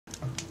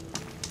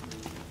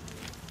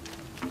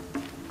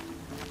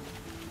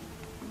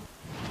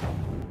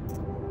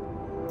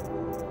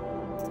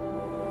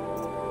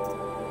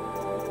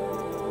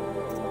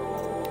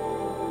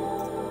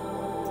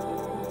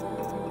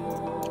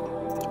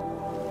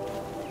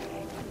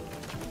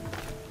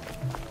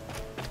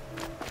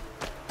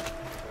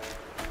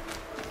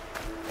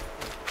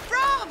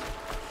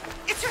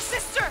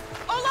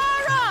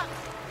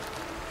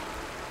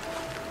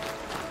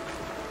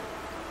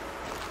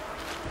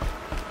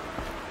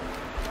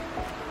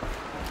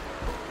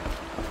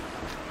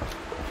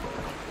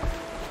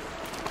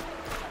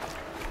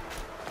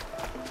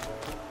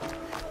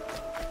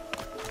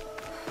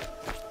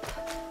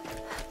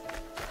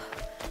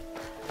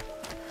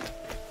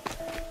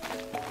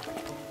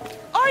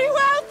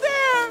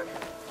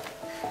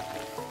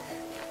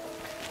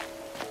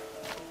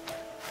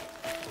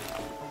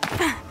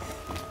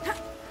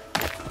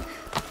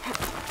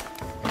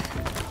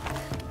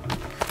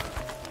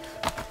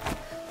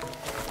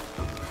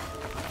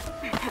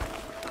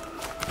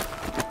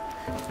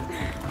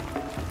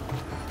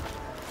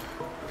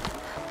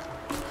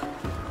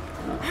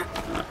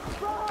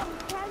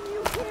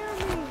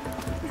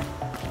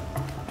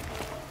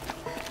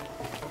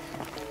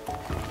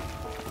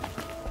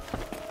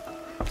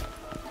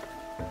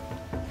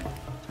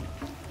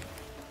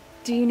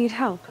Do you need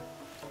help?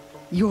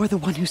 You're the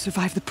one who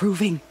survived the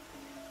proving.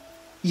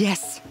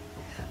 Yes,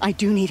 I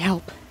do need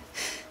help.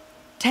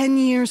 10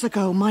 years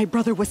ago, my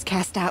brother was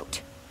cast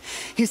out.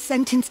 His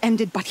sentence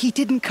ended, but he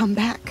didn't come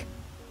back.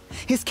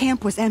 His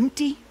camp was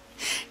empty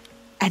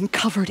and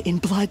covered in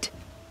blood.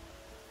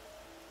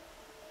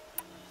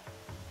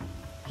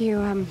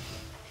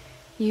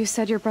 You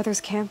said your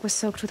brother's camp was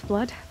soaked with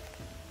blood?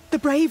 The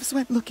Braves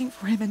went looking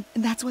for him,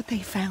 and that's what they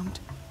found.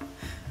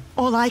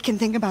 All I can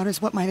think about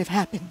is what might have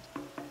happened.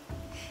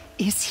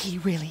 Is he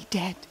really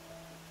dead?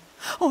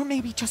 Or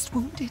maybe just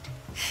wounded?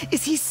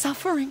 Is he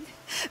suffering?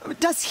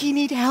 Does he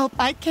need help?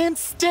 I can't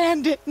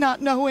stand it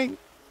not knowing.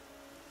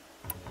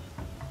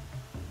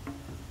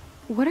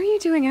 What are you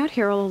doing out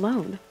here all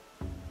alone?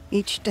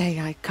 Each day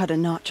I cut a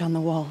notch on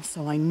the wall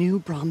so I knew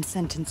Brahm's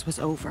sentence was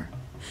over.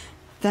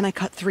 Then I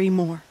cut 3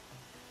 more.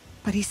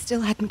 But he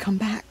still hadn't come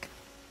back.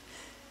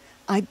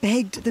 I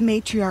begged the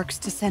matriarchs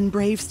to send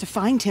Braves to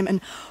find him,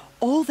 and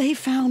all they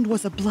found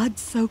was a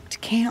blood-soaked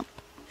camp.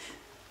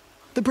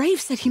 The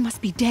Braves said he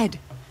must be dead,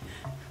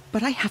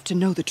 but I have to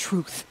know the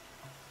truth.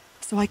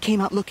 So I came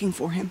out looking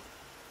for him.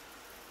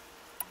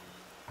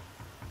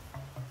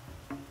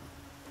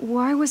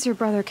 Why was your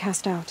brother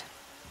cast out?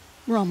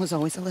 Brahm was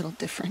always a little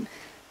different.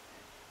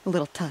 A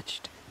little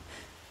touched.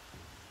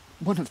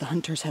 One of the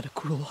hunters had a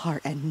cruel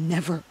heart and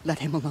never let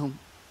him alone.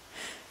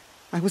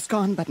 I was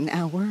gone but an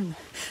hour, and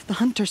the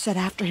hunter set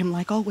after him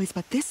like always,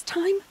 but this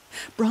time,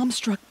 Brahm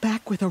struck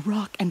back with a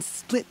rock and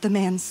split the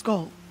man's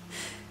skull.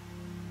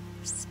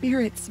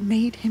 Spirits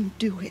made him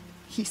do it,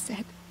 he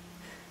said.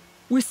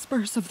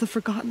 Whispers of the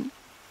forgotten.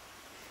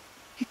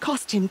 It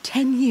cost him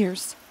 10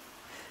 years.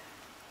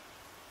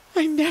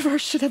 I never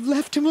should have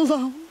left him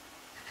alone.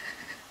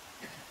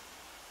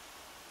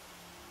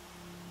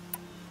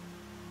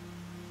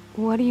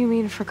 What do you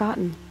mean,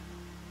 forgotten?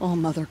 All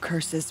Mother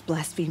curses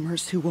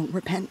blasphemers who won't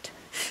repent,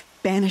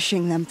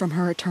 banishing them from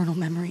her eternal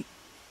memory.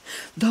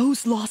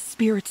 Those lost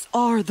spirits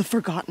are the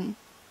forgotten.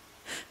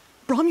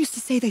 Brahm used to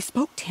say they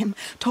spoke to him,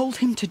 told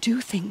him to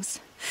do things.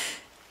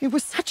 It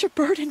was such a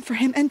burden for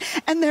him, and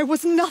there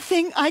was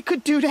nothing I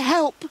could do to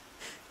help.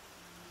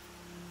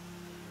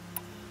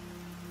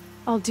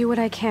 I'll do what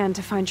I can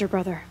to find your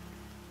brother.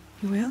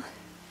 You will?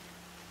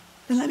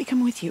 Then let me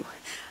come with you.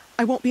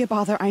 I won't be a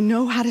bother. I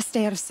know how to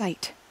stay out of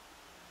sight.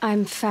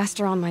 I'm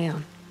faster on my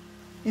own.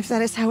 If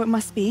that is how it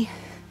must be,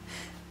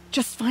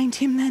 just find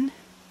him then.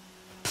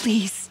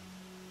 Please.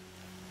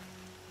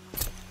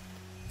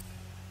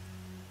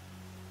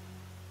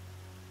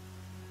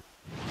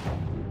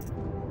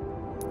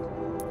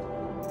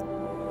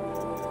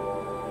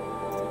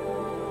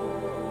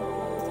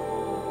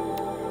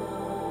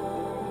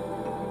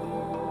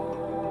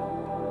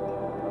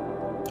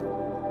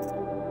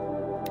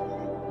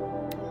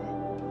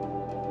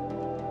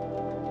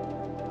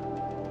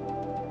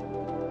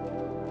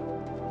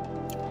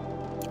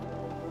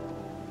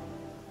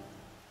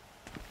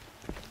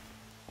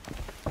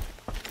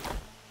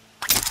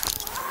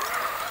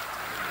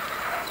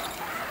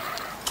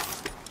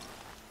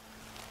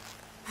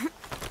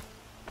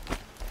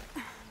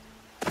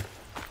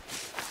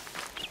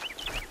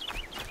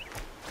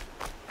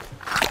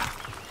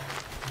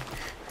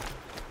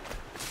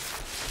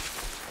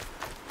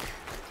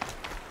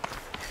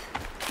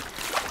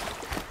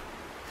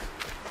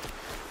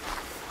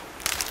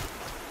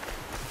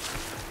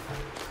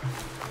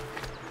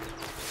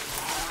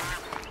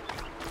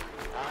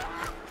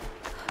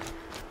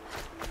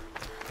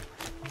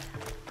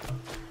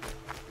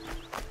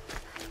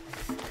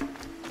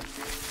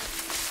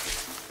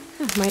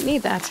 Might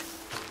need that.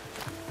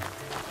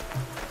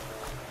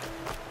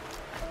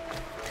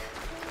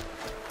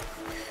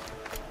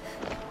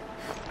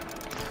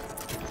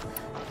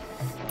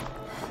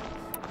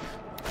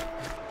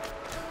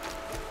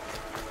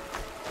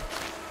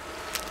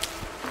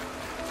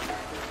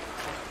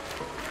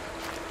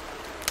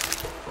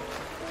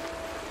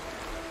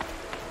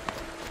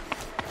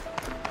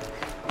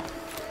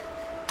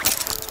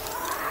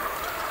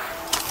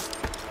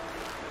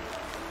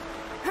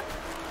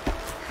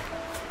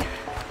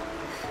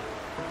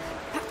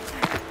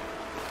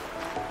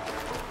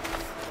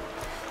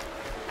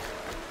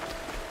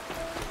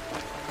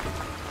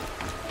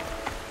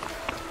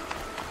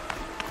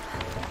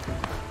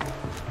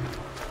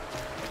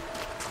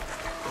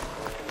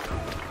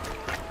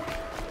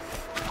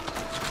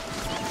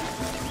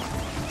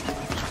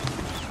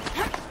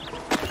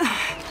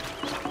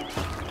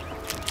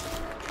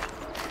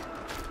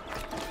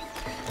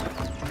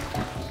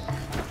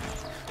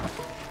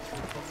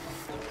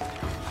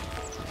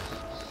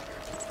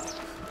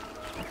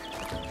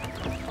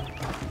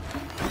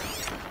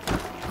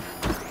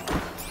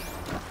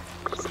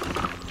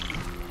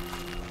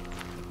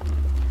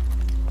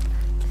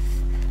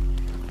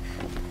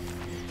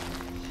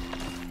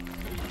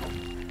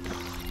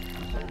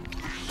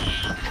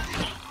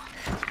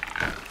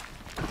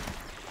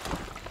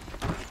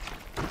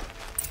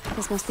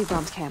 This must be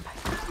Brahm's camp.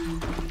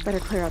 Better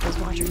clear out those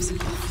watchers.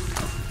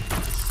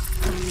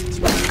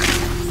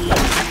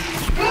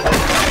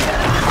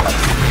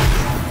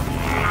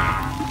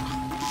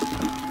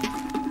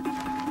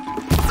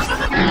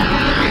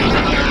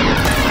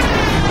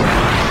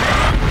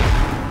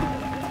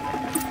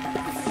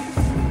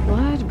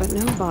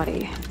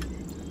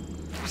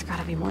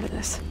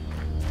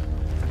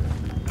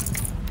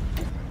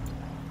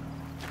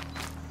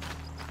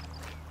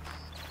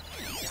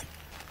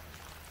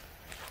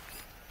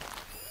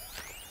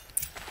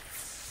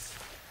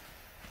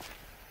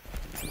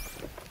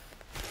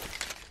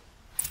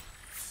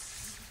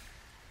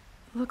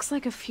 Looks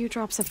like a few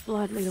drops of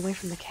blood lead away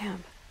from the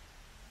camp.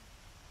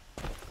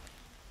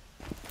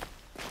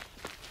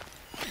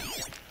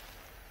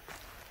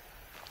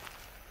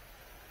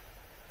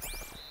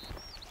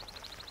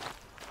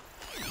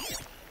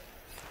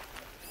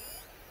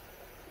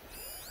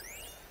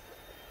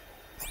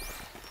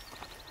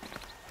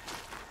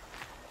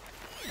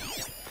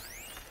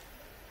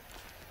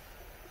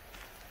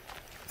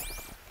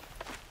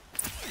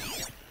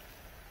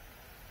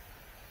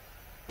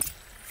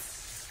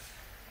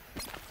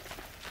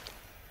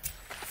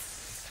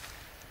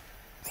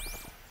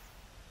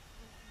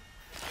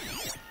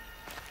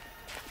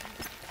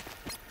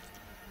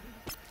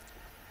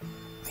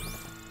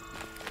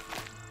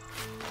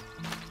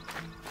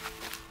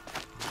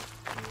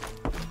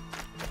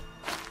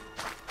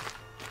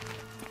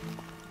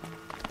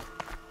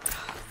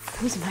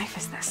 Whose knife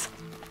is this?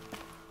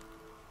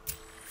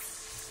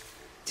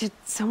 Did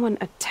someone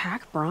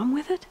attack Brom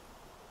with it?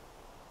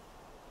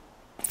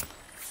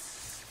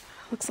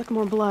 Looks like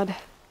more blood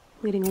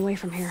leading away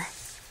from here.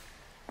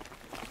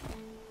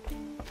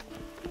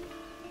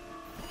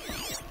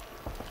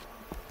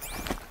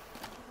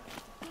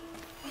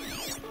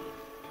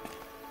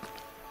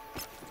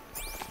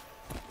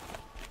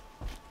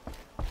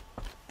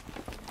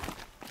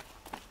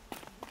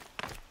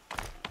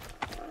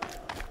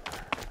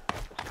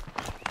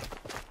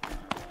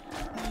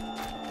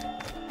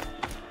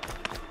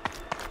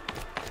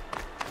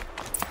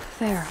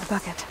 There, a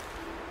bucket.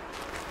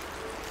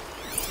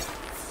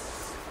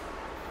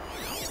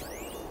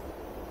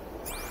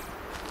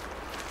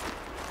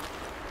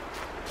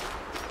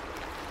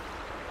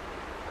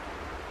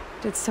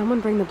 Did someone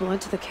bring the blood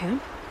to the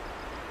camp?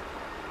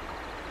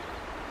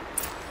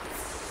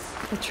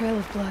 The trail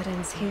of blood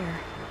ends here,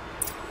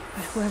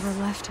 but whoever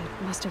left it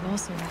must have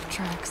also left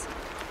tracks.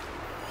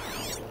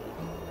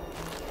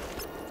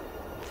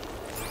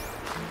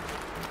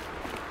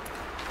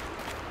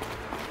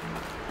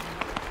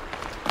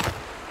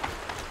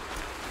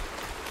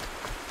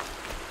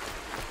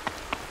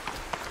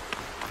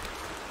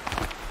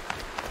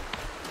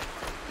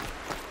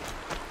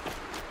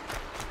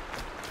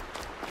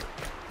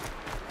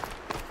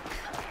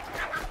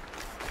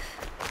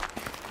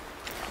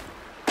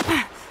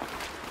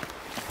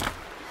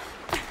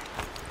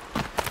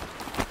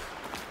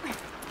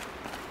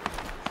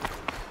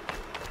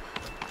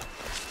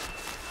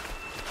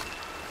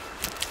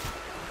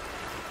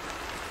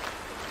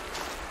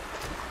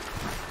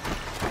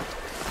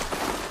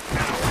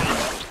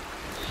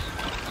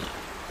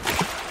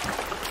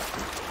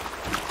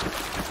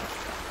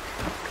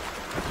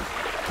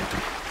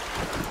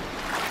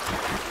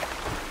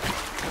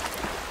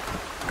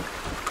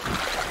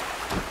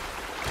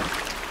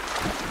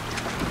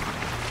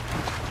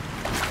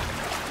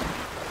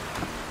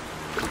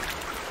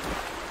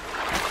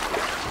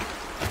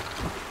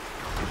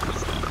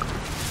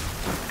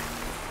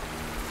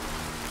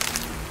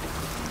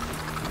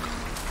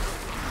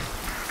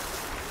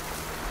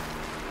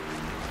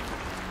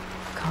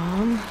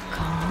 Calm,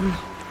 calm.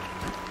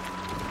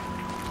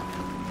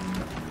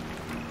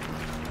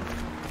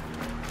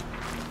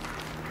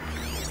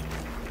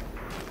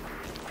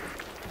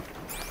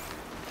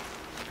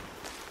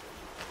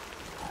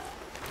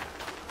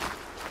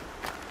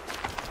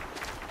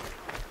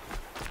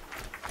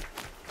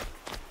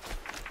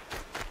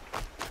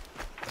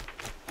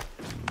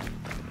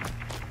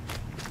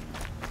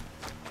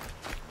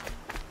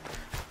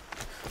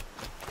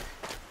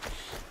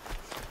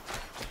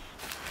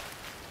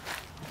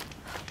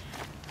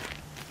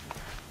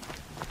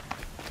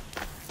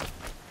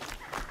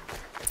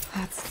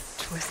 That's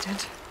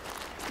twisted.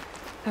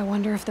 I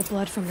wonder if the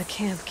blood from the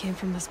camp came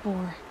from this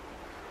boar.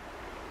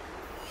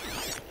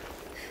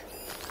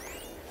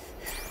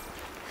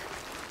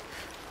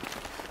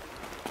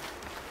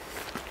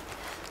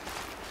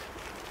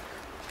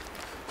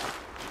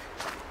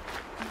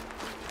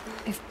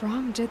 If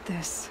Brom did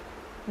this,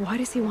 why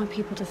does he want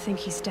people to think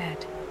he's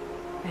dead?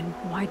 And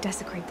why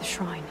desecrate the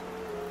shrine?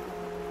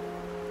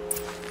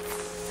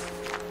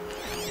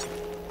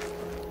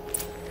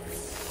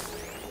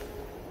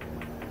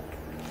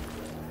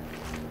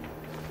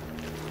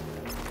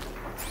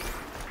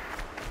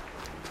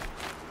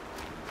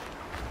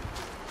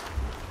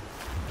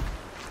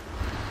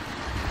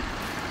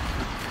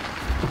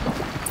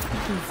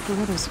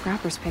 Who are those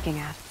scrappers picking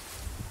at?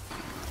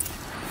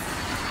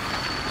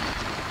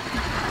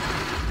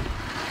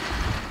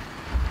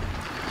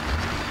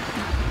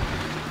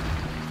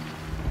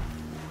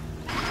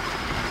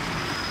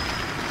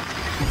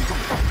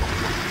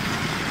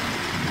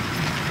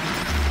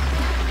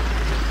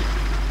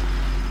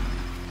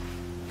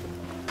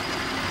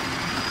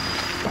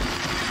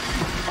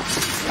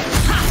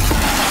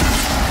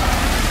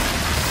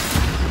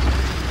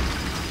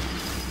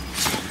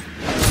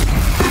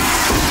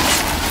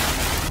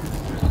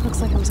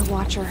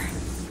 Watcher.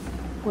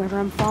 Whoever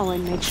I'm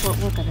following made short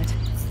work of it.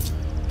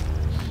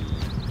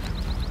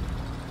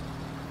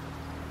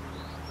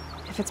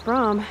 If it's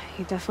Brom,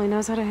 he definitely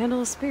knows how to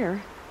handle a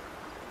spear.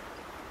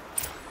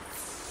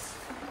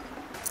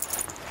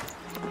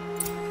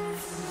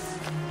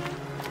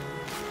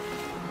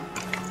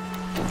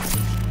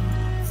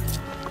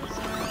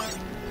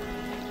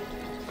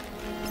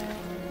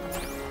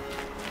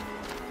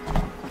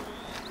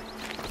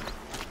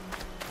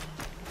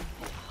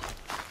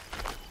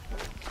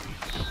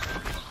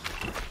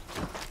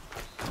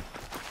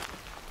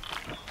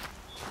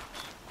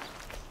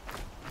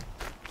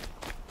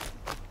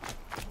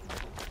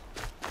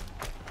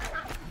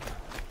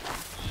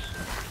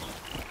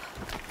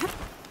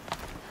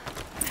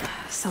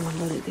 Someone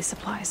loaded these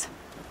supplies.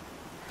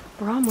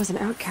 Brom was an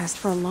outcast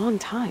for a long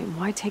time.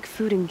 Why take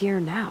food and gear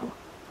now?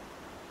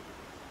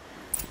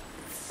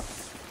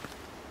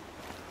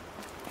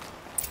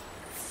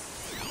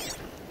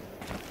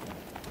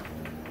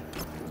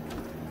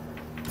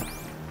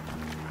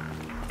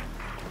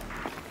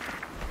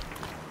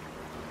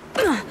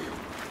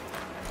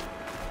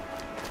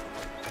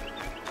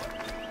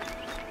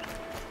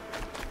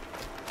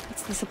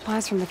 It's the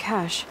supplies from the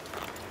cache.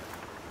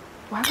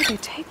 Why would they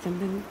take them,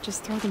 then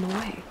just throw them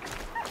away?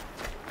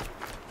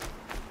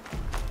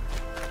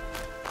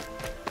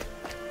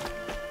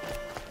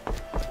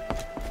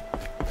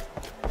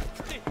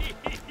 Please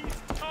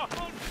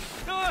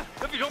don't!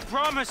 If you don't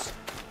promise,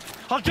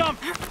 I'll jump!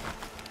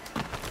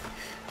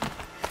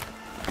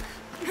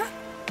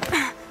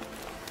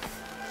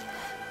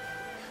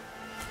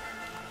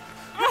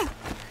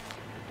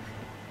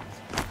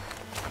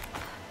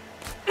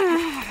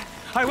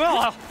 I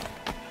will!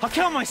 I'll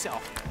kill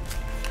myself!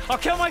 I'll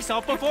kill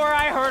myself before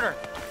I hurt her!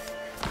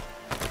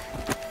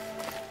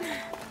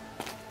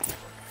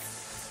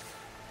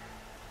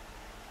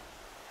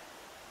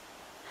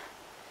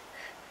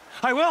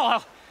 I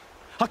will!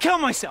 I'll kill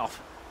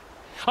myself!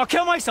 I'll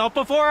kill myself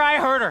before I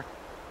hurt her!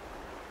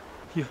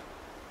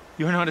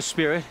 You're not a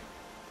spirit?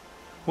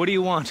 What do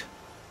you want?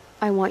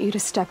 I want you to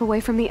step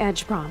away from the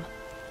edge, Brom.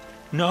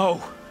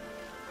 No!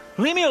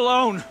 Leave me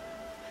alone!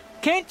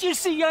 Can't you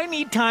see I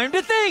need time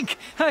to think?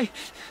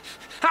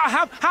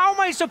 How am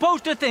I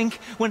supposed to think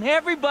when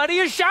everybody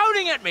is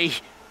shouting at me?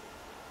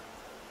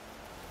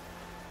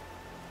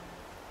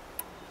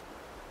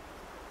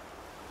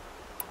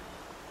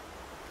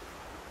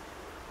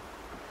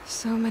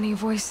 So many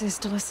voices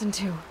to listen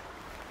to.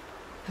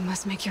 It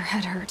must make your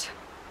head hurt.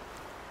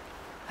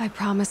 I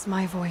promise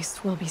my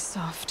voice will be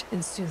soft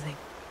and soothing.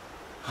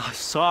 A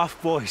soft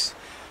voice,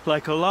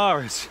 like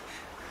Alara's.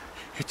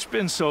 It's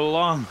been so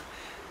long.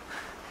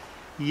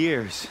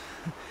 Years.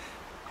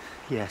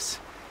 Yes.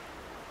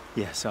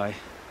 Yes, I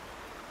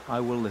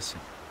will listen.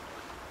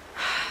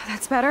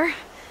 That's better.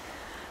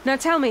 Now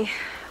tell me,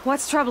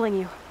 what's troubling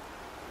you?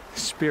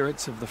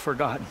 Spirits of the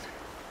forgotten.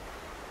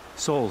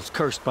 Souls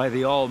cursed by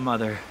the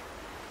All-Mother.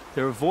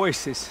 Their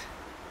voices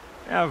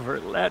never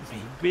let me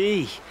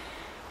be.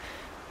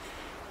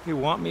 They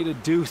want me to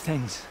do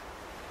things.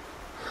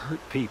 Hurt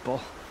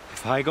people.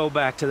 If I go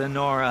back to the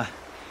Nora,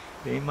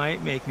 they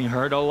might make me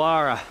hurt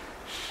Alara.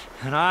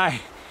 And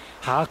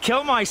I'll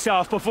kill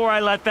myself before I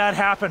let that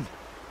happen.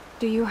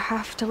 Do you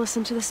have to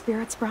listen to the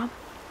spirits, Brom?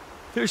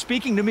 They're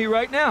speaking to me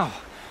right now.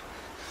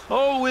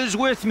 Oh is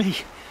with me.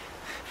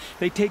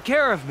 They take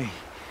care of me.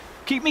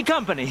 Keep me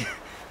company.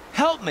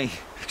 Help me.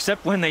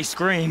 Except when they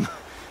scream.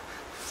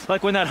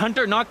 Like when that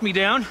hunter knocked me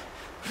down.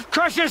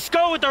 Crush his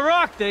skull with the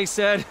rock, they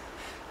said.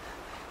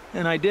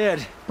 And I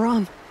did.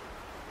 Brom,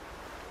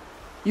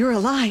 you're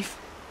alive.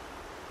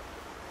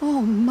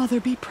 Oh,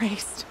 Mother be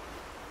praised.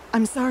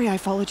 I'm sorry I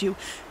followed you,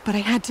 but I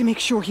had to make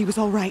sure he was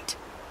all right.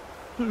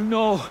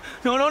 No.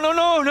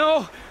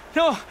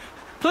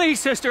 Please,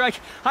 sister,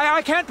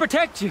 I can't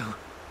protect you.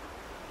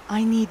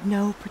 I need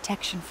no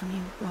protection from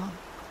you, Brom.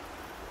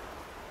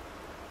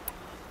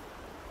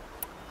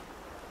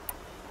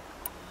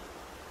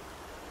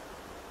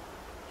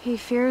 He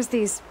fears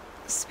these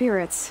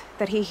spirits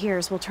that he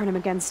hears will turn him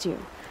against you.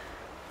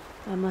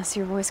 Unless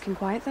your voice can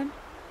quiet them?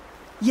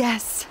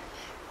 Yes,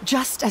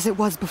 just as it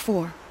was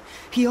before.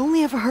 He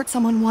only ever hurt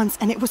someone once,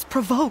 and it was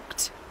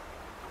provoked.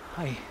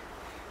 I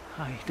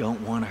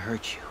don't want to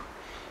hurt you.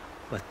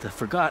 But the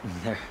Forgotten,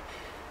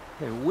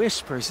 their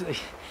whispers,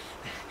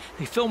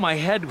 they fill my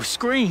head with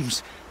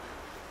screams.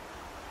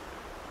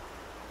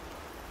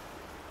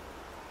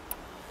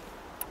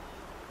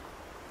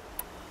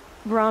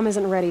 Brom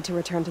isn't ready to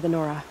return to the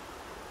Nora.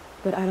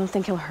 But I don't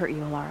think he'll hurt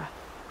you, Alara.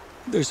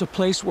 There's a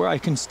place where I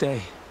can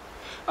stay.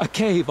 A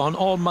cave on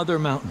All-Mother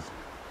Mountain.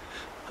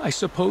 I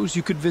suppose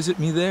you could visit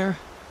me there?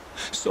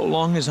 So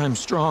long as I'm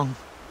strong.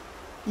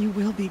 You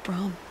will be,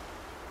 Brom.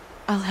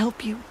 I'll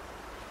help you.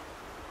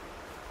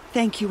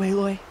 Thank you,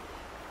 Aloy.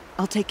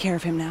 I'll take care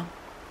of him now.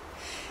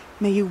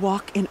 May you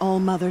walk in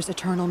All-Mother's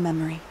eternal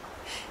memory.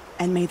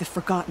 And may the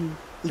Forgotten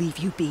leave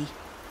you be.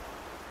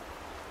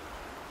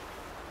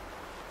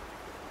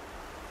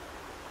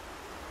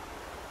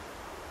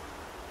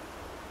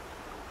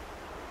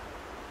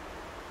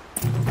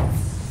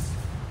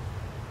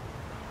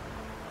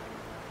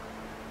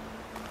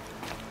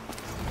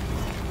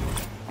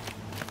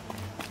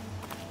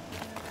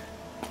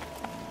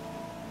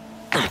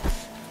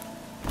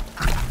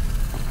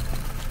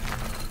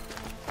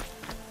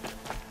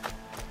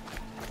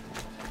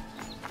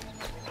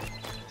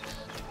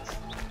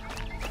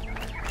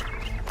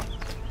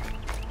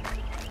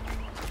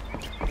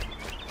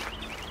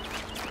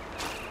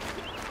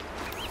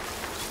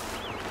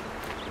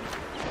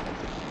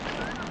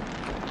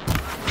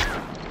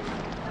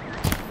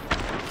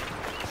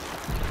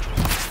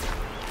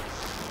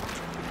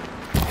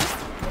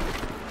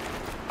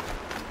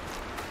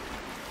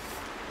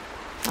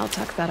 I'll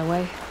tuck that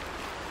away.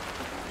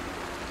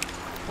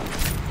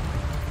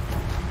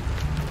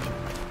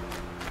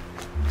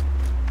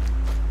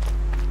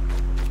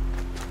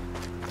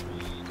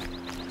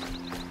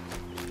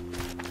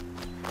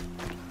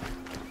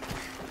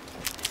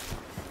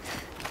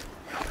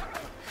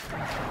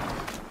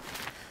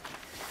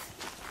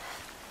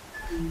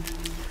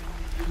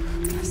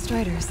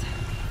 Striders.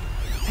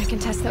 I can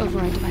test the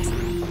override device.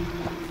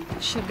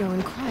 Should go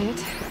in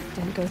quiet.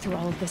 Didn't go through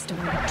all of this to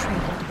want to get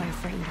trampled by a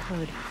frightened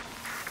herd.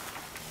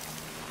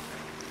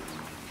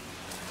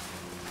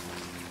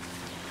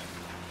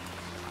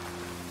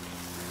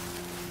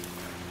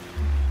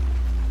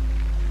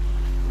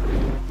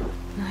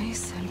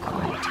 Nice and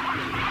quiet.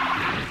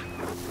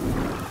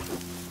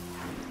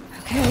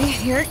 Okay,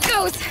 here it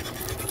goes!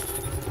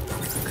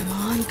 Come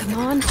on, come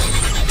on.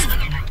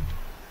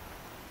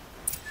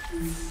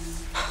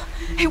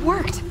 It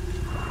worked!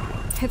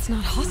 It's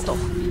not hostile.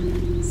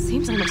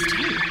 Seems almost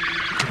tame.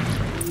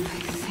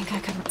 I think I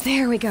could...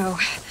 There we go.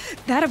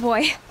 That a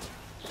boy.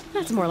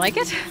 That's more like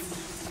it.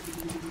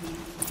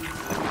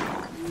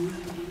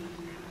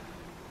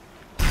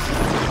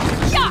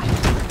 Yeah!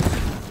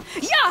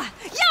 Yeah!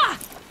 Yeah!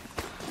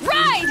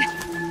 Ride!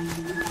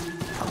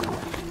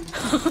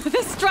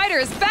 This Strider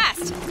is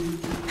fast!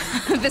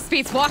 This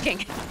beats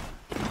walking.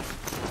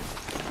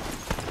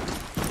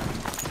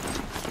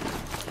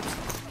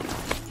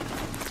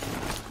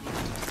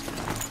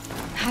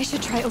 I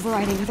should try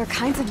overriding other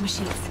kinds of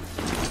machines.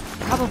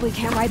 Probably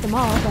can't ride them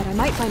all, but I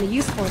might find a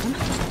use for them.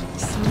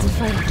 Someone's a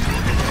fighter.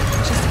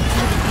 Just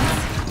outside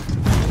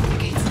the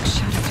gates. The gates look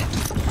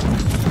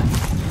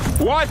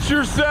shuttered. Watch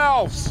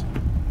yourselves!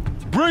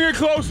 Bring it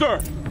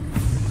closer!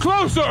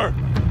 Closer!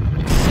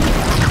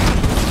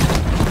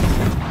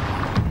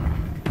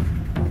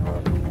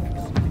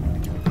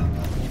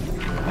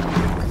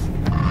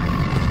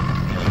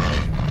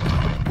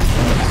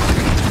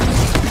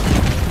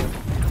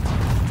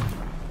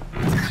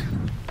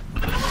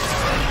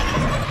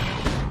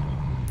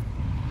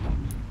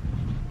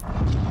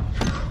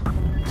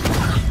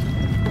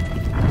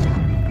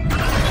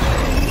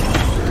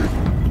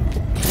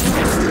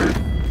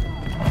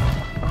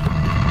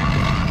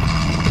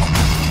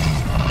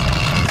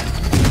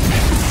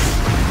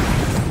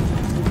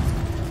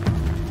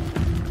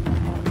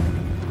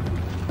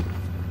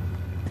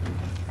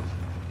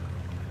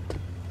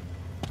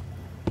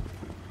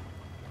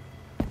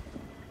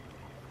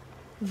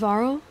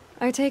 Varl,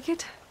 I take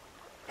it?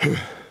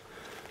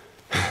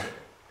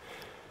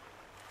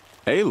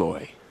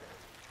 Aloy.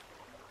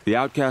 The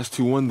outcast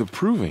who won the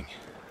proving.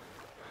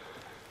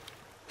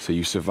 So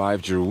you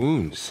survived your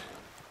wounds.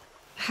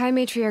 High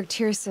Matriarch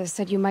Tirsa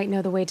said you might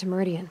know the way to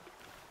Meridian.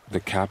 The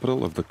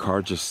capital of the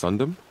Carja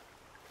Sundom?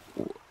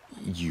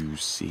 You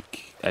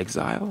seek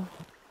exile?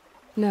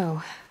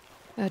 No.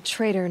 A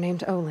traitor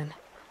named Olin.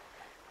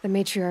 The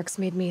Matriarchs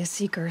made me a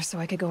seeker so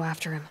I could go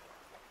after him.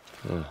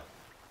 Huh.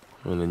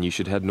 Well, then you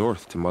should head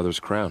north to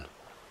Mother's Crown.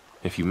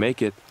 If you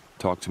make it,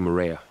 talk to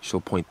Maria. She'll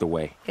point the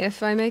way.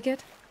 If I make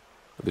it?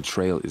 The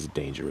trail is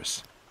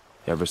dangerous.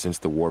 Ever since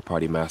the War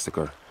Party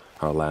massacre,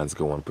 our lands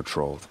go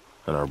unpatrolled,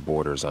 and our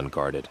borders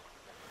unguarded.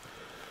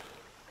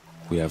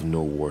 We have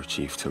no war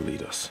chief to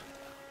lead us.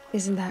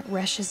 Isn't that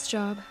Resh's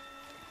job?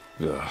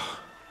 Ugh.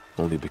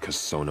 Only because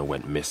Sona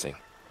went missing.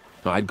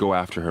 Now, I'd go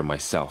after her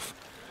myself,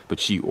 but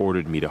she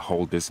ordered me to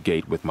hold this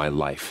gate with my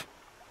life.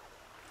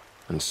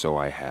 And so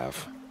I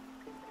have.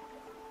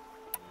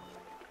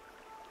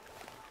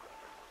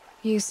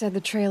 You said the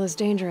trail is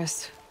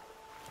dangerous.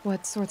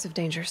 What sorts of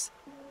dangers?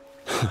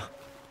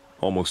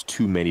 Almost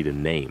too many to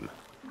name.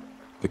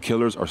 The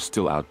killers are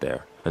still out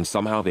there, and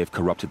somehow they've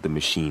corrupted the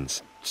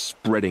machines,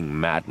 spreading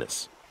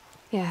madness.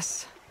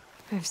 Yes,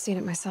 I've seen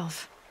it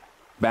myself.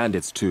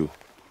 Bandits, too.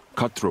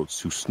 Cutthroats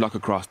who snuck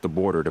across the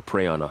border to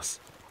prey on us.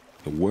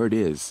 The word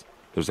is,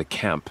 there's a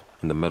camp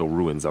in the metal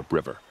ruins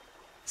upriver.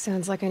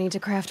 Sounds like I need to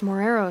craft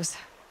more arrows.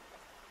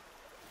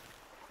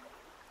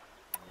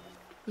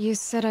 You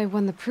said I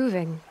won the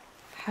proving.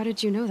 How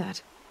did you know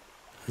that?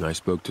 I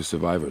spoke to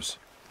survivors.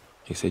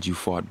 They said you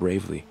fought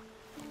bravely,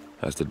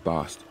 as did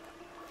Bast.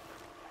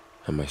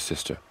 And my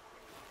sister.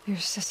 Your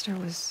sister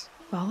was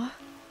Vala?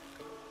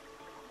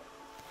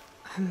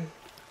 I'm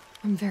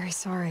very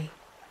sorry.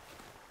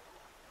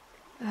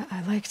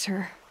 I liked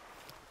her.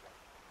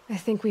 I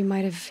think we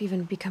might have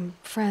even become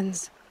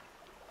friends.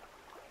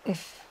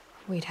 If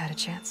we'd had a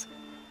chance.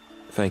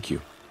 Thank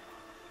you.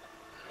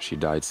 She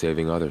died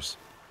saving others.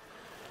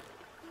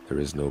 There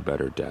is no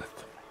better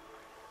death.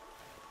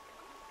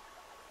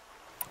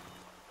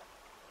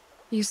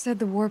 You said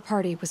the war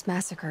party was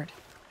massacred.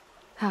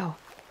 How?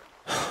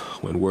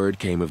 When word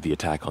came of the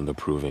attack on the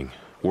Proving,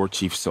 War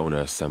Chief Sona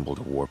assembled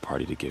a war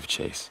party to give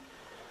chase.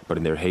 But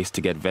in their haste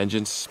to get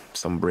vengeance,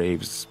 some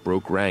braves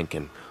broke rank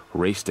and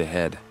raced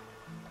ahead,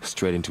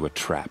 straight into a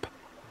trap.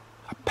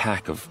 A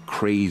pack of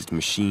crazed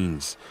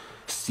machines,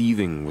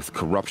 seething with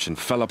corruption,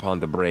 fell upon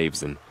the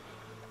braves and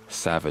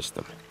savaged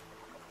them.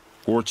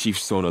 War Chief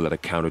Sona led a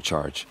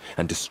countercharge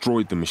and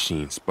destroyed the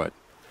machines, but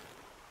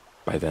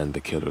by then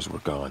the killers were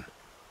gone.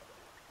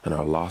 And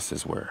our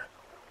losses were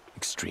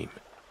extreme.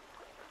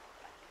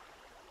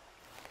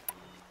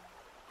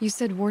 You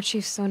said War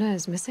Chief Sona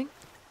is missing?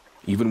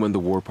 Even when the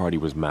war party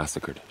was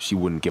massacred, she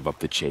wouldn't give up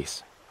the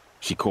chase.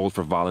 She called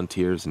for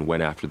volunteers and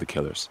went after the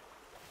killers.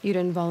 You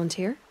didn't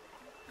volunteer?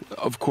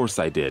 Of course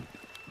I did,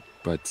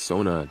 but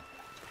Sona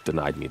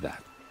denied me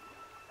that.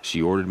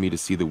 She ordered me to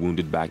see the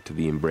wounded back to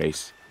the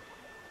Embrace,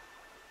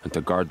 and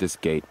to guard this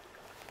gate,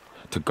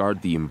 to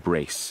guard the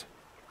Embrace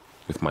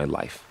with my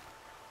life.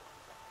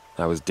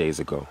 That was days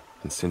ago,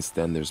 and since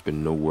then there's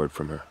been no word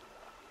from her.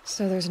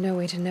 So there's no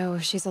way to know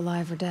if she's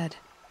alive or dead.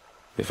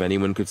 If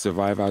anyone could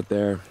survive out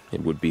there,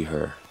 it would be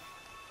her.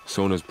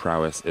 Sona's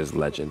prowess is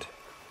legend,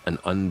 an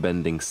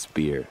unbending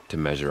spear to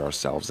measure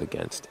ourselves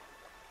against.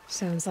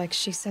 Sounds like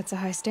she sets a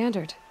high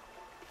standard.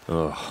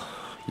 Ugh,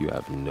 you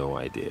have no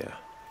idea.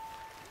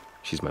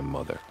 She's my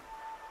mother.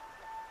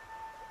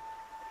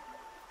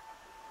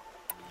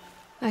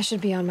 I should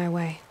be on my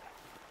way.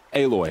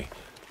 Aloy,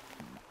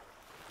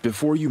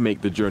 before you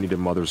make the journey to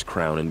Mother's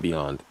Crown and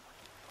beyond,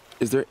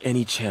 is there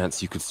any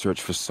chance you could search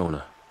for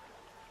Sona?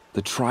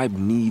 The tribe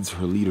needs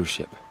her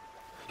leadership.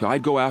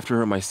 I'd go after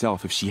her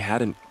myself if she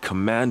hadn't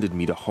commanded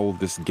me to hold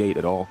this gate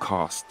at all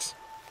costs.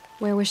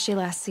 Where was she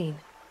last seen?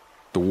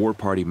 The War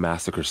Party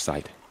massacre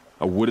site,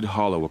 a wooded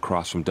hollow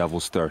across from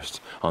Devil's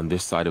Thirst on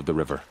this side of the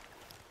river.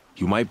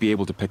 You might be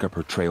able to pick up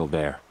her trail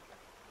there.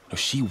 Now,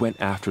 she went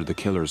after the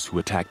killers who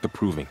attacked the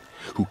Proving,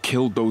 who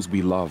killed those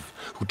we love,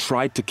 who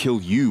tried to kill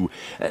you.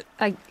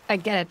 I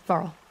get it,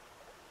 Varl.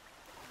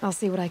 I'll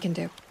see what I can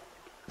do.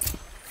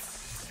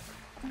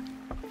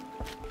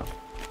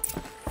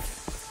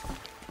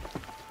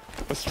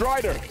 A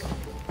Strider!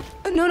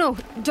 No,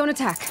 don't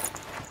attack.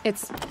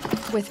 It's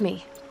with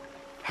me.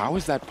 How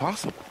is that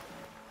possible?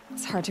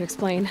 It's hard to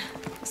explain.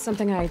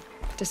 Something I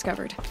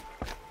discovered.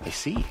 I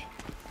see.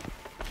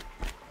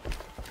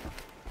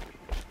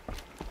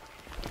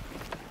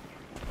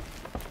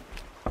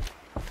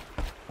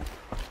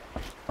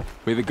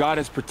 May the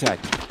goddess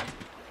protect.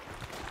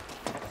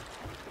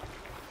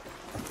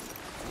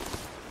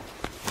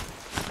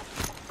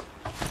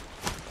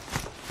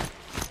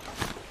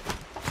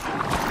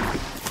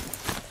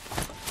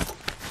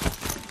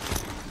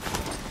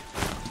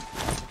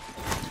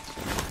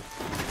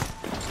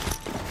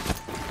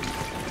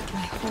 My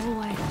whole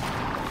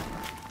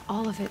life.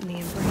 All of it in the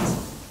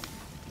Embrace.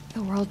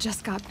 The world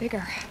just got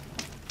bigger.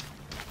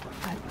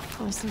 But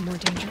also more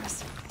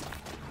dangerous.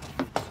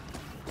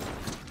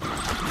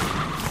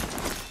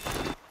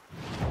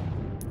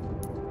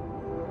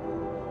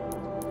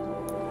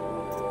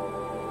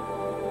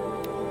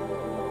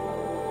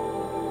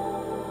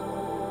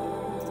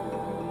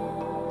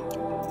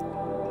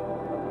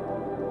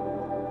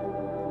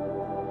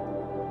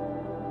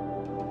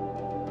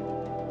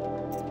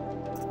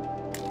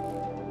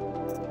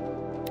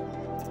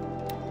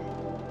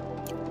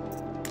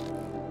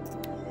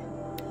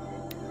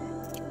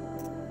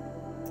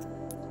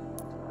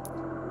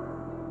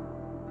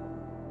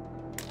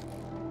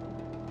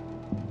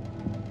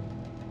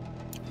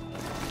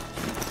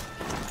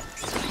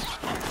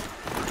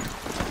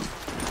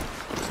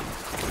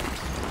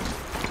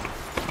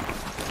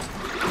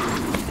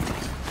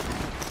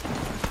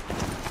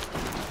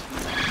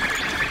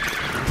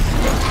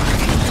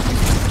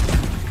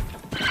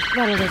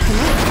 That'll wake them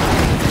up.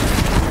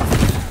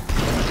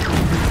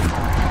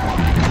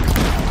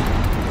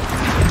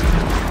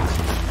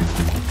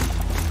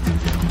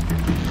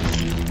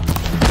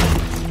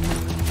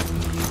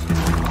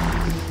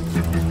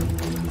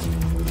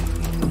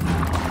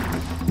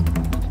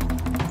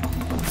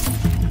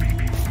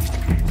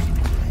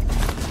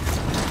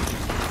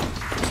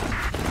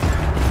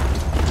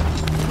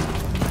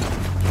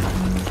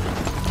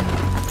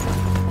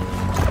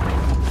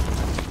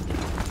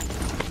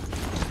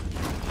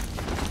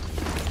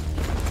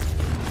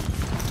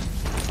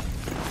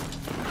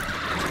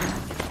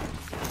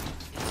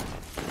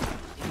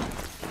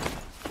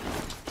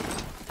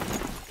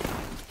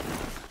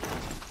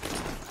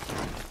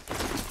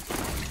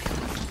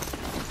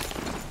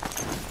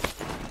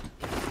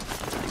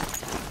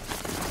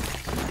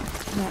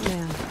 That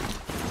man.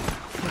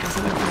 He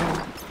doesn't look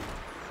normal.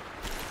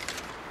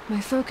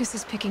 My focus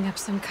is picking up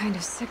some kind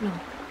of signal.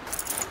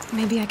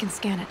 Maybe I can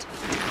scan it.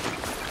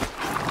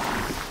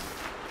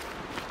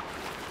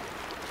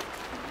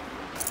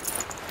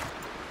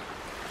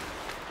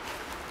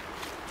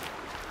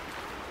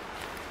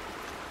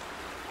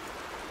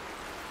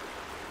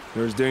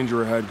 There's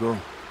danger ahead, girl.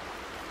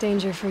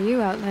 Danger for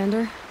you,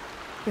 Outlander.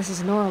 This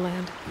is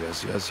Norland.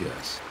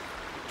 Yes.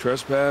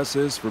 Trespass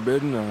is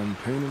forbidden on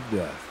pain of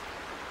death.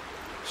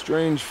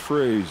 Strange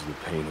phrase, the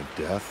pain of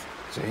death.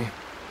 See?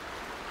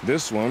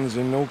 This one's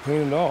in no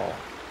pain at all.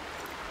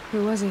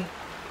 Who was he?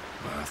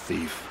 A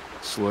thief,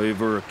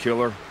 slaver, a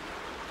killer.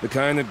 The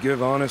kind that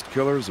give honest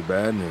killers a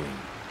bad name.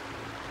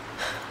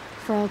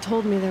 Varl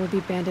told me there would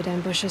be bandit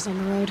ambushes on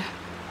the road.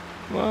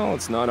 Well,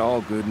 it's not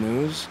all good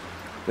news.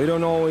 They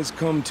don't always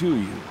come to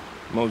you.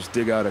 Most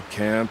dig out a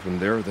camp, and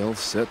there they'll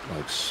sit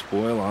like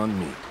spoil on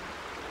meat.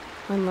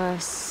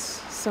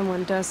 Unless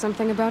someone does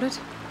something about it?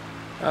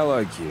 I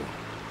like you.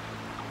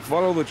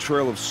 Follow the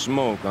trail of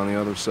smoke on the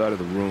other side of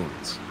the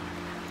ruins.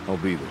 I'll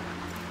be there.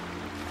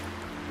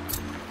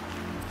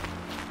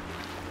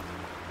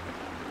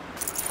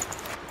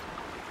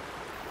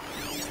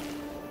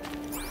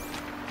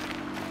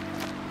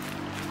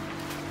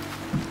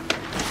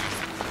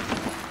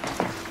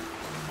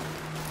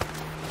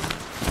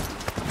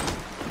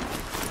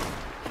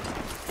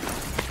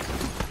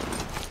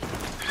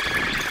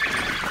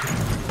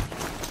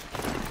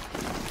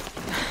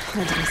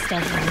 Hard to be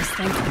stuck on this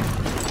thing.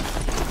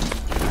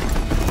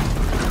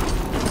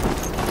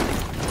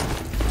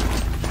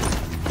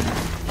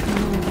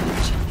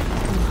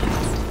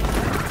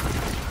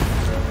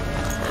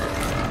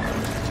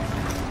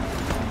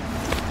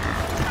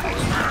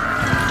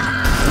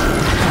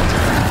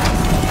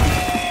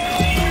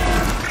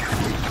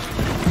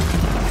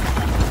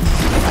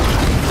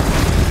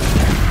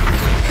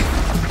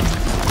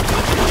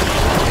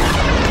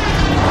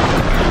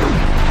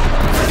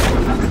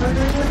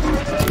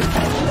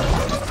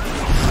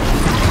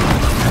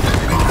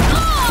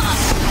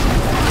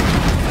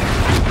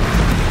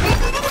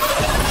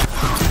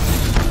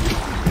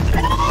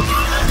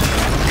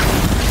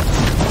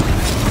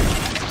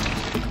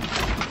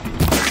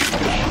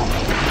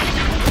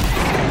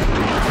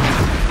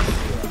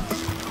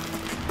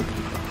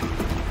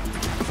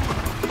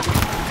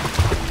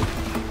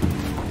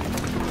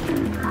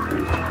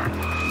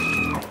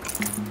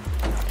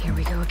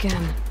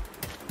 Again.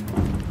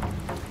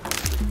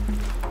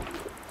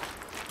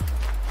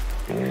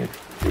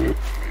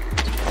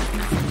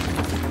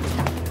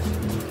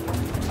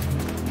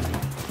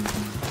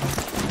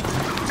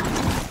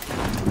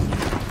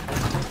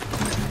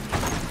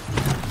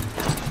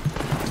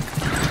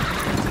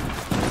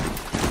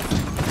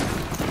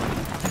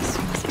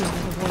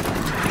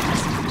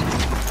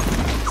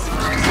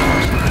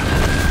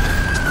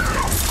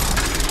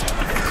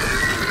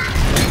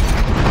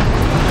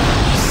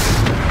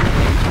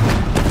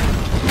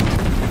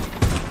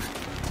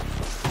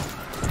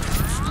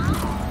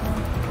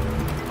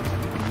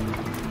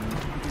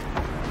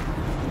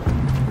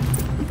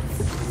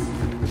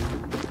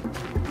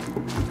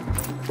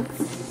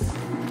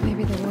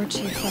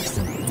 Chief left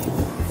something.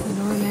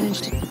 Lenore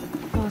managed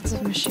lots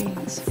of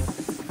machines,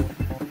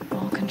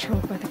 all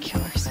controlled by the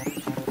killers.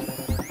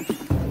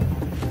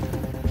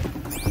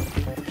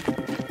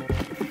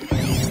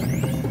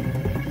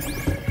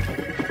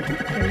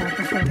 But not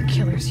before the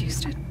killers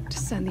used it to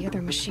send the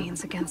other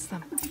machines against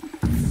them.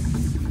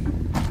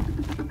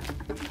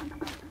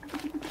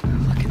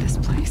 Look at this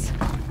place.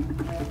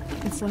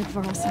 It's like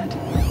Varl said.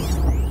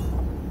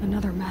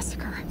 Another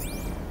massacre.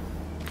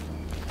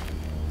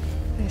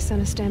 They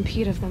sent a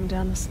stampede of them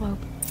down the slope.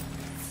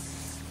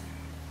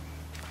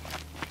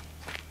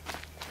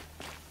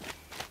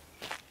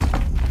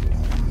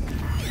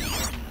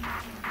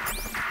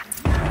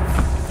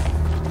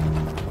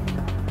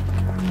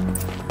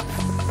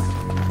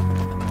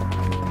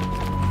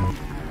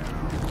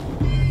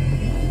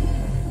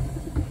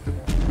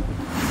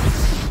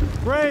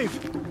 Brave!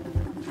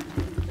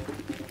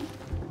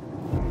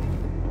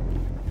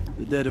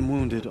 The dead and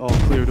wounded all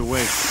cleared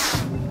away.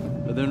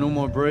 Are there no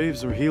more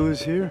Braves or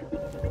healers here?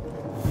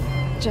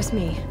 Just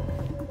me.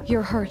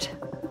 You're hurt.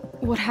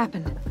 What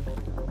happened?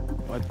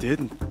 I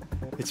didn't.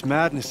 It's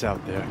madness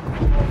out there.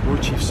 War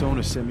Chief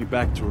Sona sent me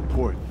back to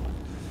report.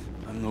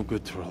 I'm no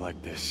good to her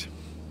like this.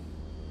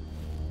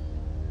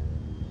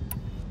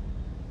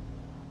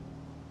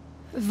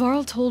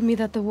 Varl told me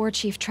that the War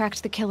Chief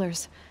tracked the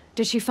killers.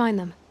 Did she find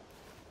them?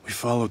 We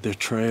followed their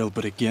trail,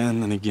 but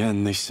again and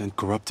again they sent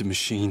corrupted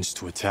machines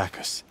to attack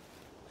us.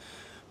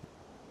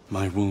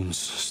 My wounds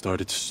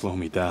started to slow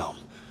me down.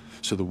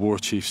 So the War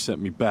Chief sent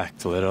me back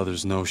to let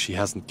others know she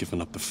hasn't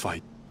given up the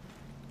fight.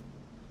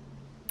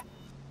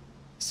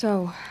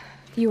 So,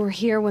 you were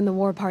here when the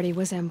war party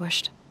was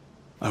ambushed?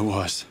 I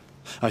was.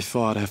 I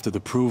thought after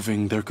the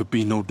proving there could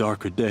be no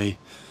darker day,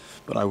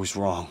 but I was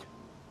wrong.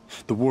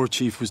 The War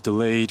Chief was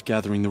delayed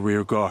gathering the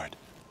rear guard.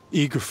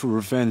 Eager for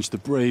revenge, the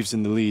Braves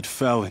in the lead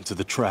fell into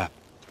the trap.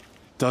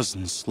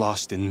 Dozens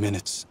lost in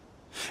minutes.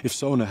 If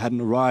Sona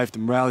hadn't arrived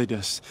and rallied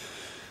us,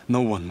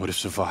 no one would have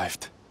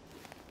survived.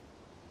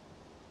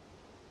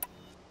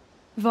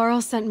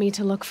 Varl sent me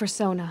to look for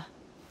Sona.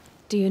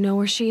 Do you know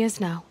where she is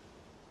now?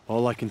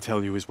 All I can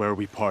tell you is where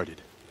we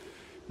parted.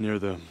 Near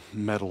the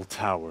metal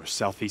tower,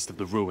 southeast of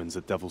the ruins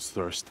at Devil's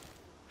Thirst.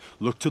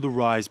 Look to the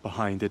rise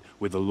behind it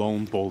with a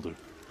lone boulder.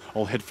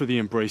 I'll head for the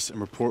embrace and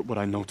report what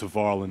I know to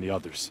Varl and the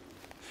others.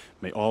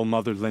 May All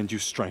Mother lend you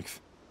strength.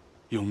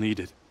 You'll need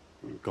it,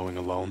 going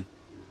alone.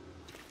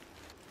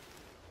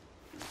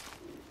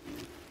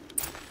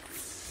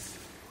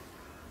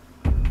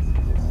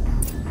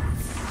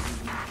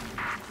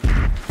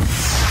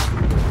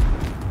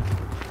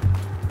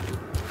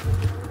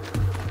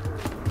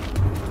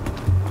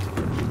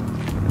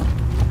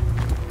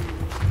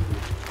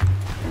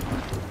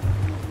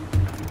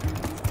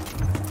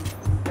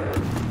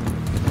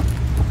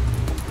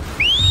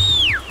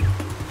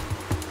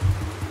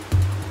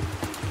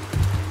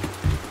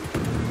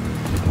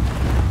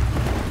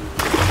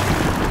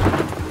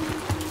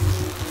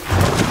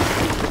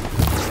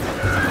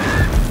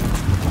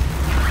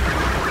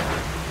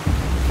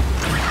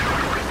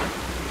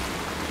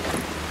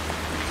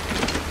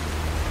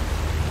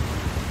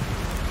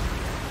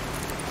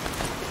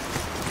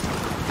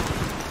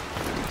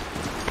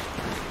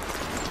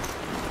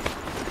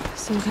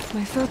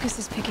 My focus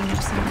is picking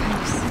up some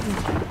kind of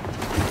signal.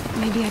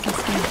 Maybe I can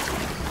scan it.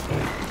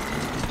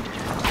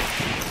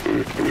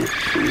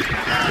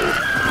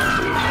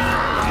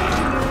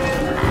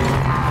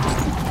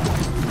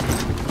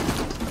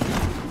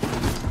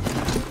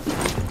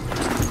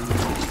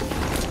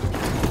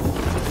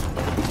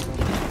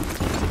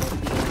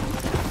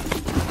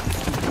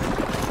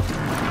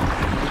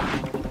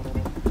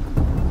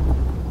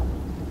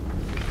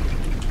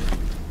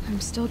 I'm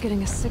still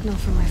getting a signal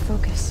from my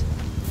focus.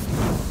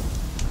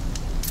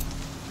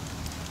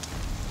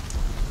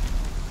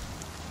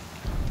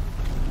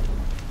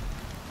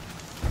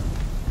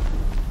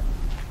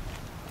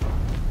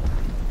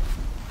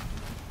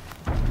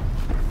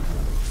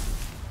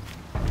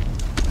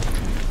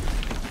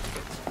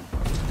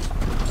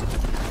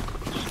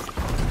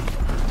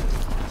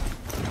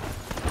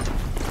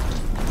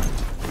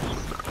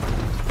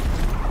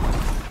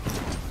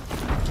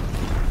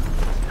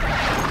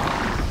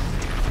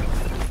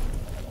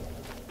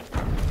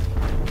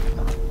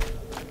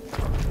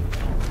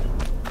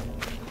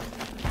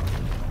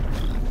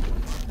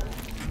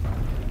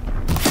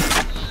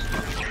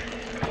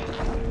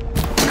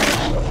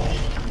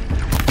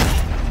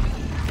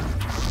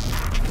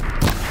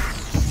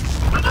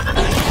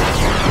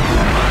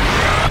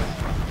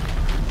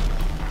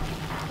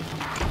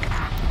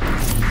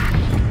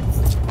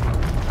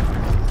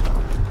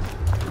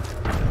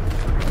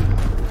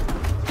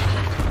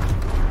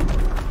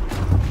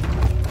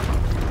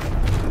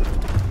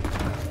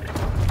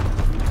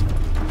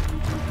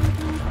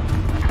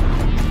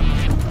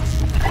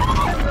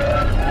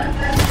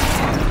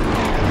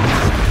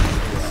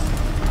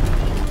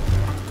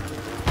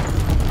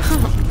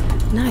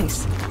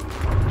 Nice.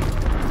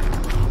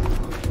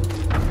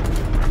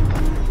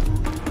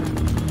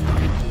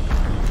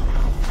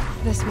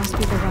 This must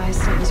be the rise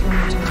that was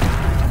running to.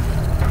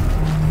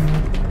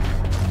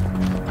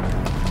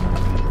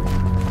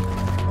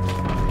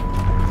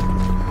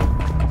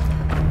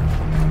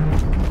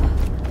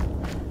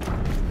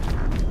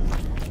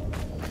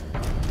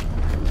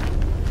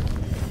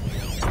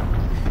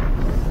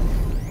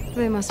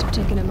 They must have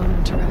taken a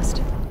moment to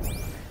rest.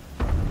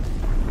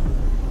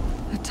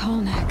 A tall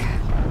neck.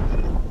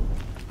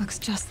 Looks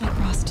just like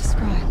Ross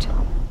described.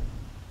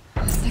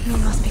 The signal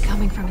must be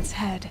coming from its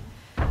head.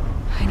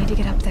 I need to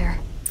get up there.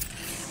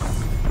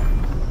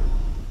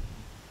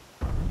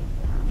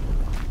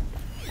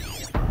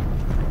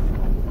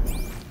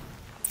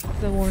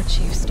 The war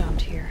chief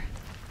stopped here.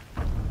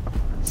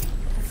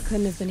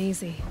 Couldn't have been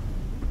easy,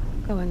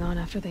 going on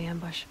after the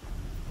ambush.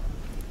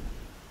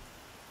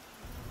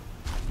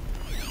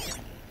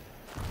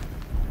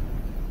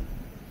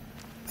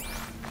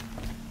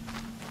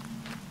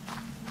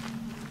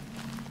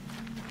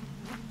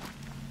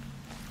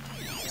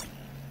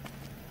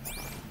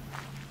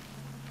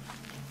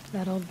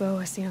 That old bow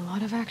has seen a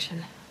lot of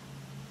action.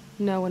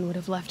 No one would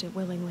have left it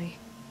willingly.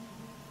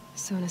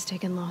 Sona's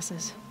taken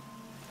losses.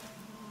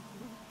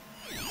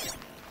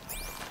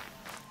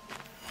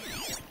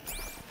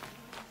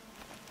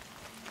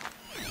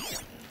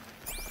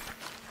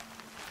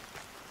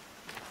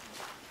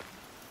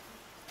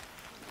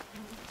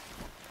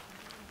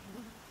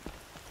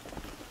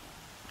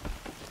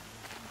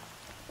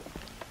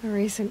 A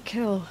recent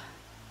kill.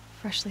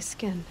 Freshly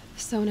skinned.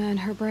 Sona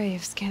and her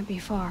braves can't be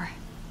far.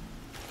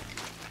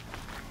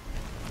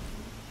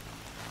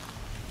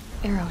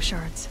 Arrow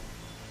shards.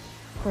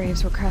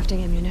 Braves were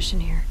crafting ammunition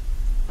here.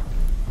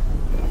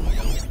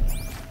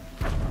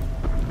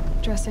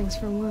 Dressings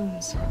for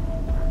wounds.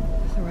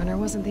 The runner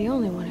wasn't the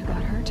only one who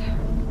got hurt.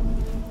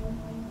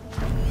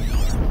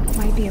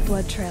 Might be a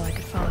blood trail I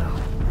could follow.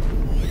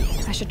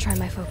 I should try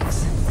my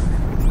focus.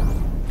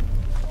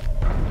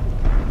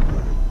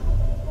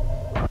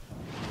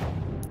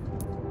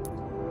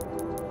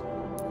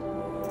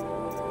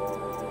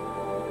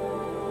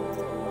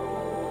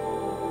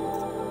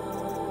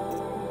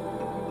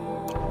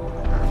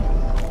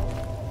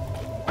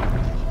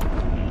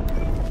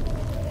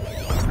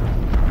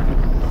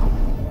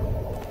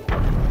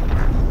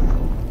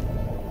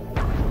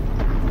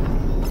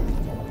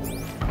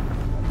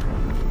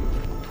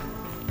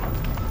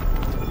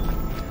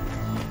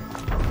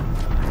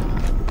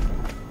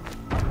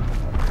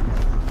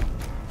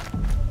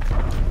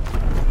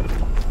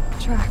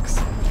 Tracks.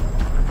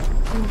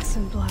 Boots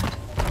and blood.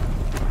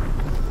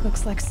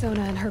 Looks like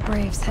Sona and her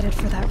braves headed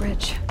for that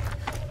ridge.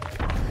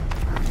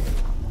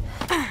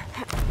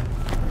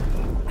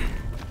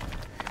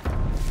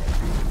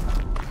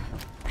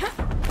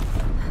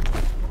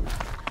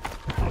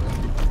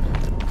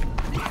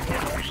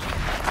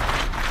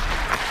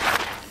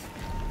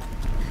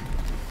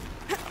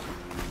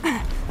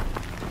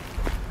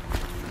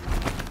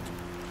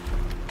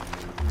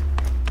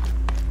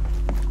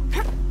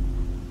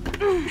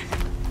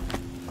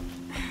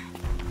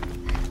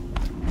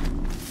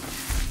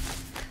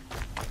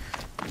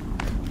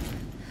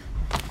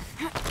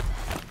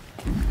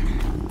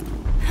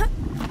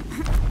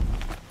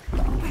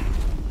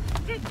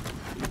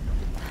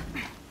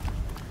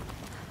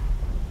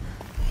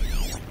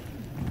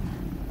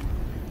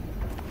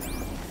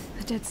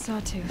 Dead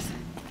sawtooth.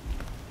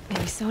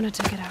 Maybe Sona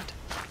took it out.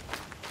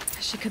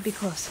 She could be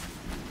close.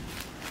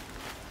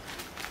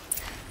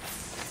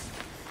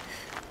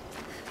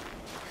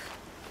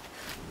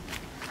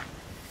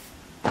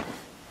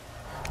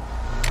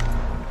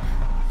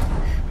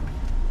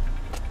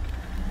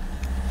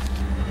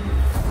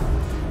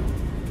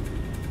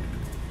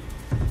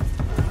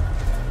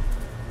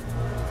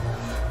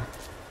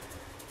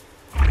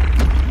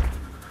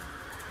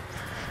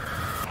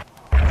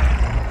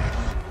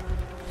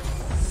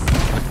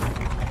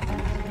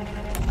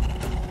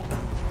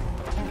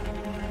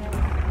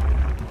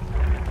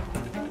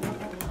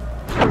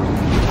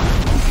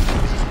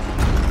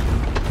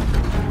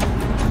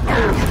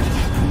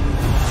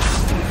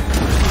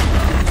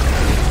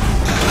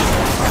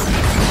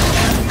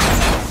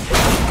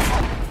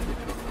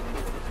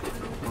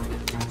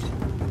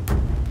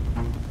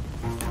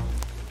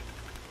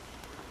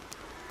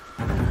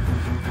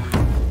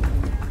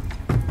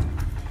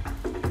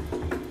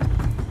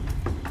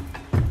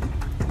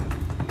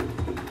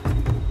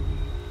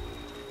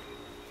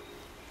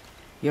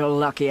 You're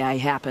lucky I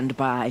happened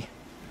by.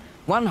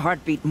 One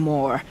heartbeat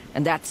more,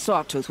 and that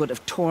sawtooth would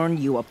have torn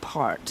you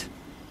apart.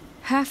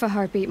 Half a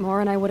heartbeat more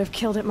and I would have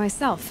killed it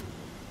myself.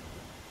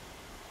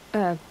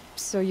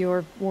 So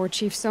you're War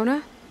Chief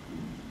Sona?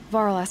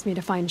 Varl asked me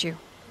to find you.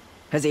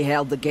 Has he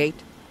held the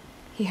gate?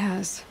 He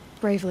has,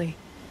 bravely.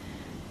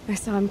 I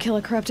saw him kill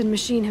a corrupted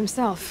machine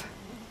himself.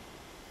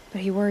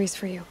 But he worries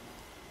for you.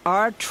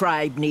 Our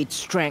tribe needs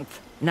strength,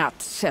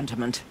 not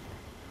sentiment.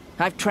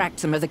 I've tracked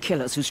some of the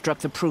killers who struck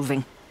the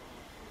Proving.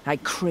 I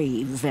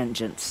crave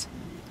vengeance.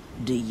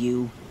 Do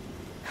you?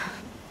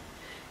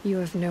 You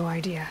have no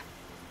idea.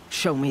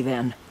 Show me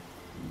then.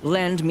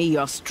 Lend me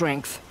your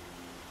strength.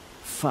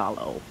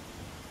 Follow.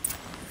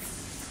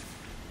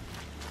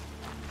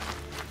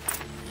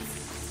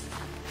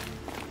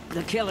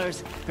 The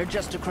killers are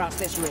just across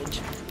this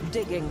ridge,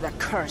 digging the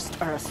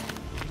cursed earth.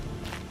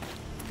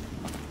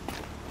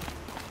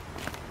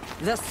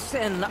 The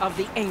sin of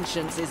the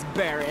ancients is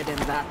buried in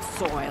that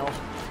soil.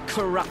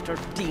 Corrupter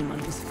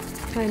demons.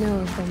 I know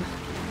of them.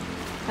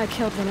 I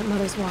killed one at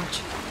Mother's Watch.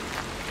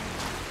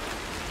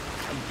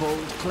 A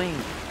bold claim.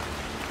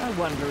 I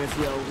wonder if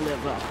you'll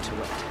live up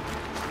to it.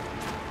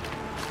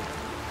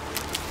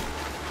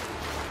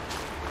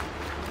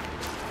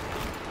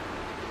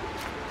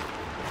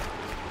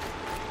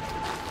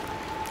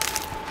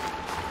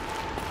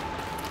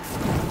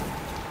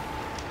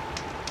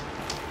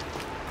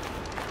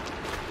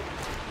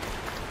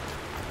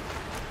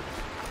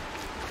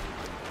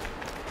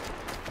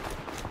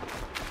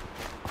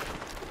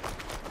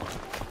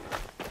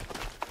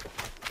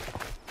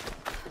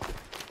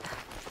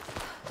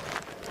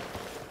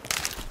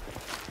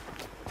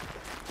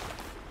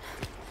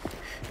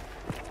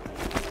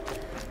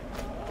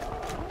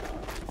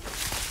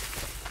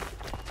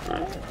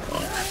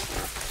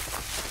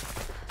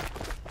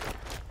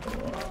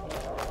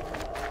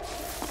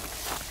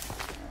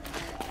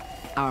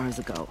 Hours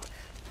ago,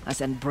 I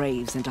sent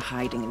Braves into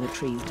hiding in the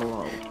trees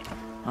below.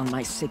 On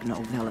my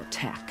signal, they'll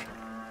attack.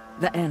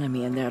 The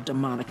enemy and their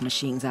demonic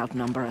machines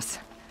outnumber us,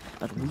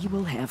 but we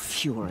will have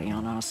fury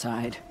on our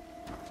side.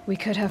 We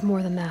could have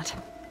more than that.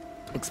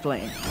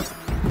 Explain.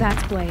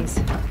 That's Blaze.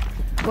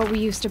 What we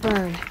used to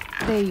burn,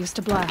 they used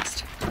to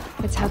blast.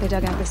 It's how they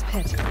dug out this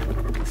pit.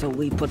 So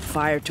we put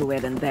fire to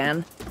it and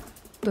then?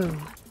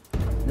 Boom.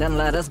 Then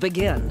let us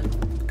begin.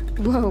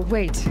 Whoa,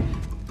 wait.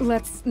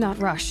 Let's not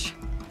rush.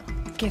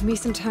 Give me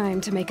some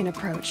time to make an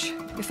approach.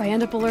 If I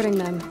end up alerting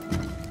them,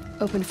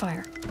 open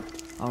fire.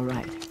 All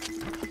right.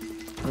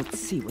 Let's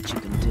see what you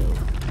can do.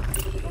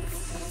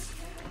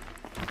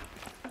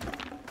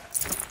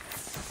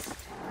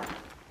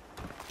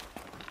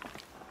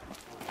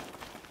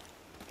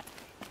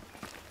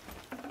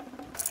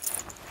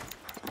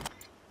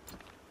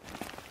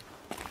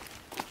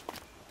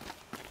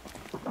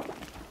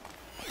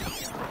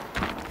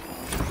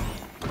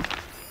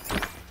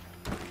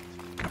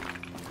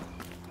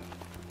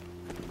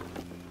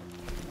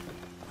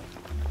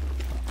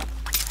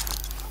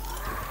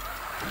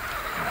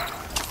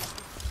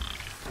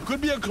 Could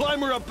be a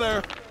climber up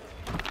there.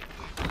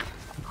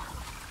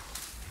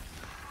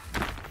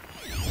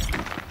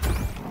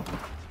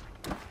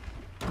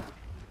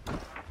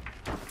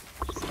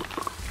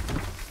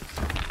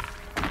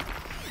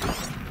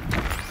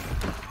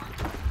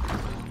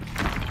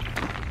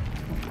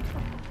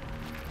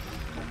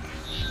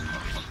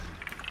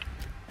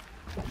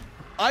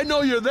 I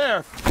know you're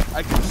there.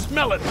 I can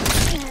smell it.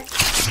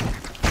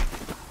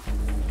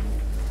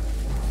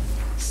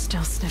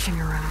 Still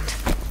sniffing around.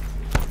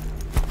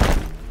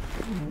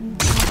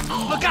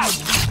 Look out!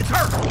 It's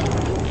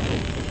her!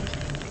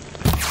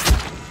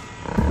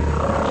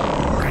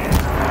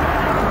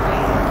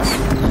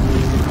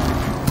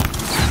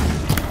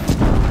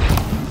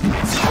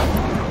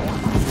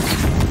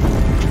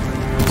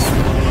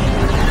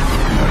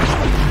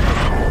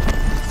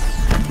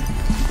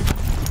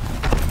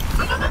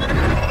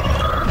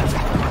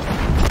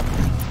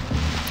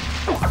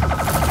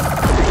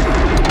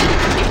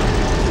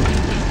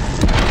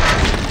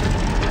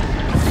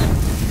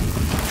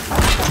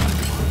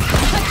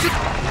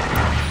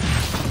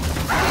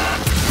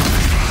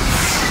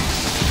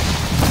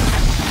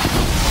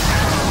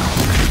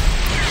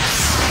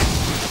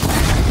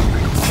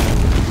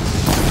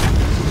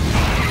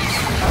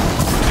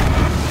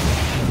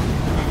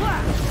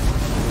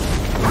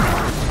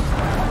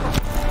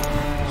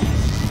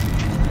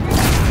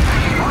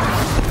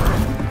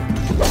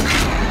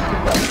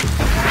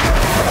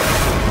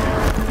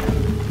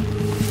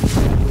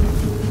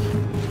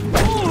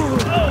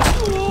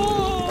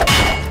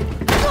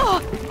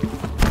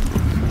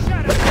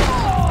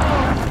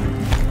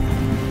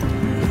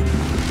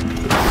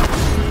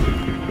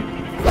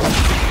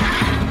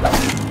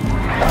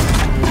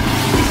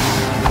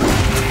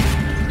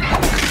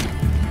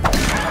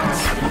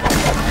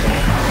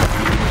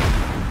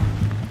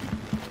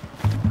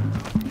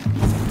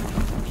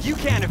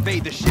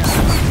 evade the shadows.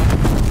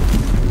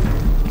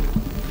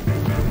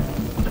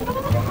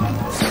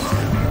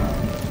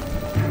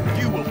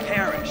 You will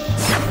perish.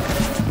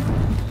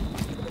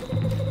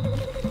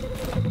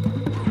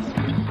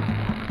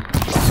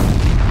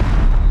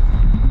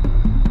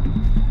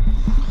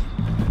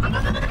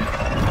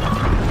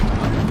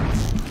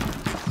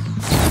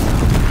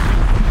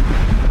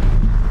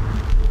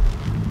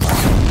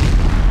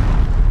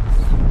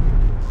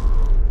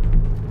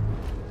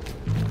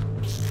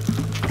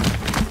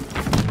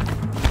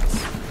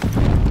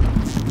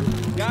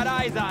 Got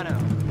eyes on him.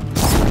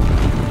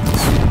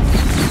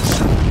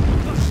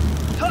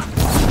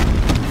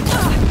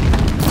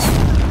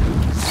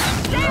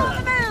 Stay on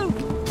the move!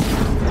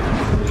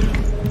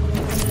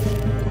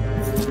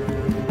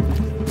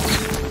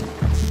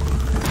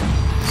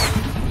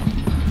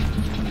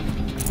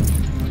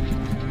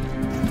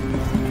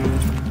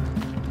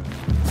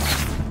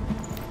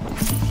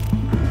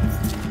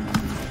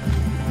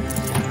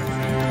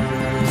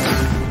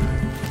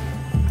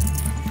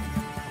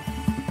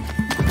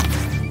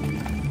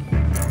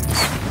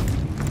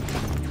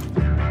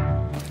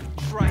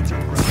 Try to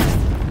run.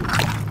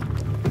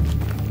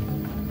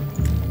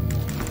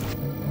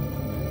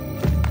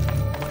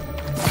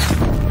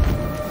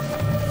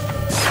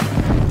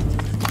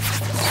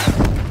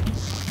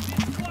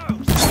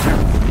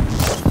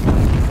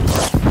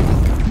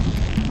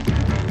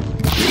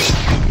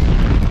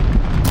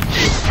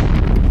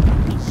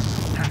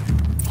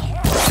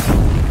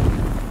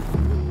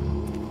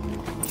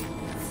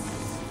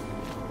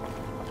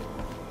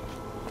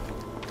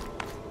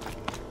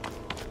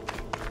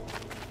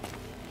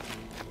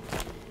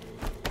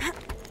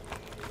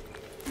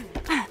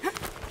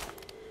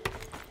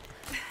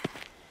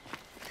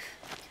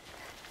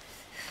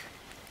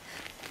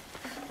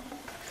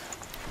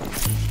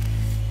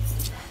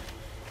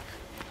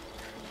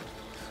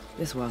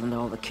 This wasn't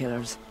all the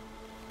killers.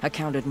 I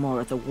counted more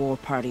at the War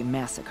Party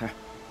massacre.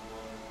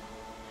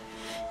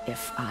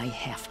 If I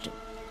have to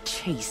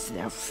chase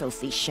their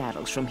filthy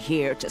shadows from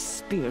here to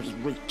Spear's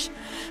Reach,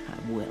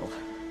 I will.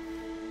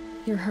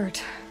 You're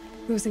hurt.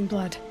 Losing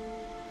blood.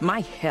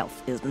 My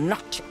health is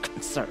not your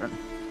concern.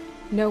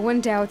 No one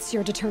doubts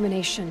your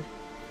determination,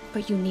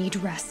 but you need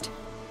rest.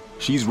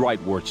 She's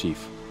right, War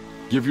Chief.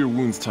 Give your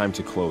wounds time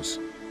to close.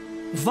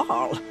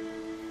 Varl,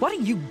 what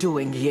are you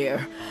doing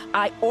here?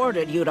 I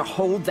ordered you to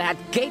hold that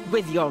gate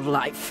with your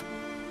life.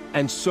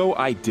 And so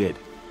I did,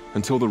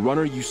 until the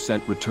runner you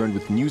sent returned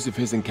with news of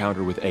his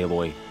encounter with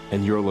Aloy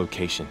and your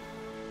location.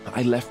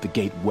 I left the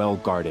gate well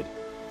guarded.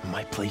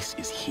 My place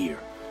is here,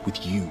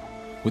 with you,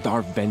 with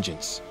our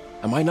vengeance.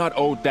 Am I not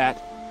owed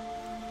that?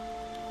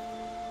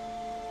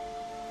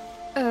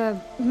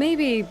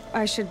 Maybe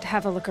I should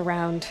have a look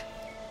around.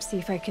 See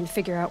if I can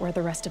figure out where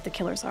the rest of the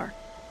killers are.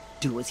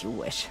 Do as you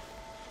wish.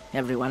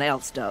 Everyone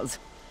else does.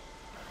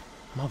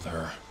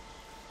 Mother.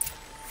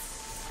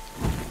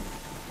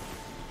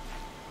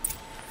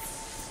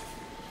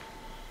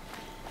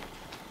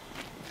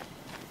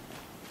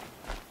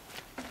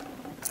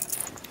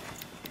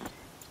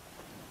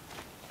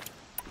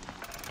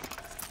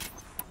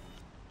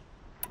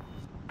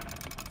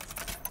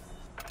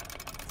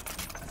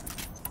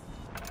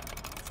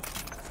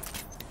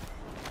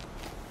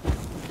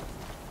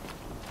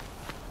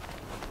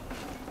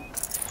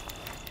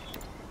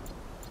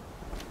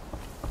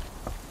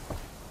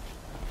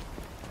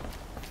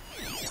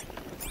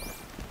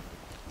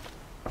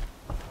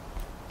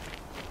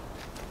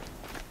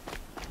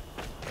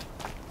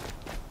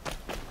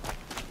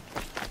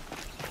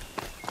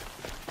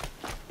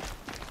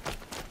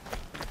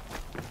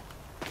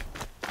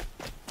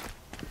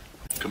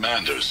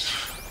 Commanders,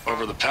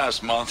 over the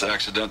past month,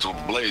 accidental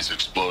blaze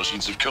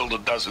explosions have killed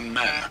 12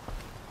 men.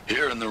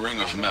 Here in the Ring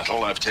of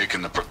Metal, I've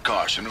taken the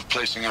precaution of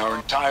placing our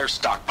entire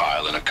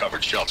stockpile in a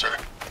covered shelter,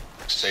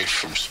 safe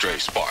from stray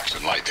sparks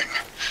and lightning.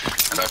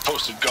 And I've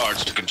posted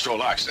guards to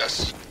control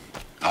access.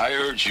 I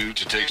urge you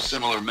to take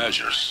similar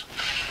measures,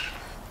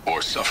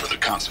 or suffer the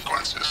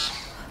consequences.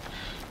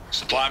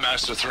 Supply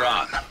Master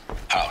Thran,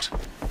 out.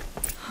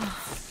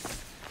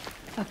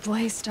 A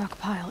blaze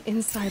stockpile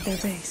inside their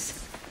base.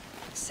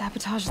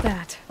 Sabotage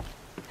that,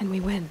 and we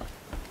win.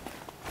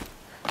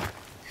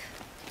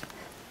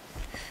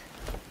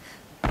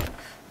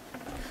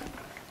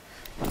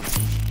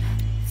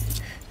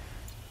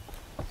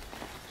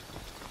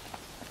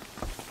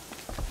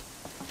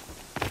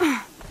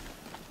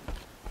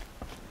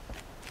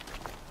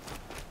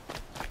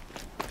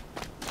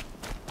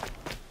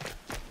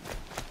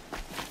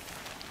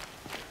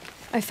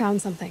 I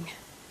found something.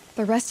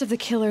 The rest of the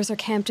killers are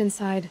camped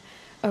inside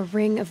a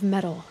ring of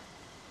metal.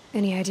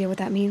 Any idea what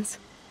that means?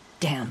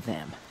 Damn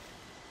them.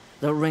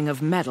 The Ring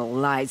of Metal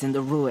lies in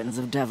the ruins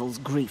of Devil's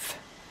Grief.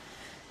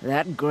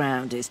 That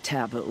ground is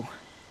taboo.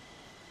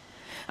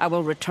 I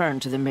will return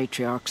to the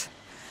matriarchs,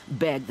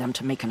 beg them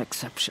to make an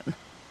exception.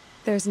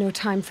 There's no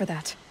time for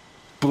that.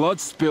 Blood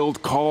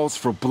spilled calls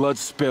for blood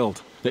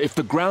spilled. If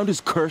the ground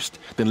is cursed,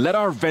 then let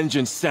our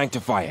vengeance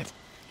sanctify it.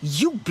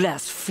 You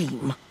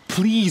blaspheme.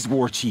 Please,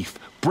 War Chief,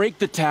 break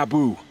the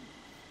taboo.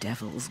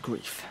 Devil's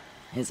Grief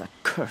is a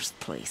cursed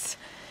place.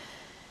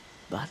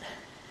 but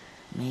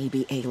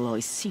maybe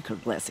Aloy's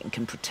secret blessing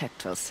can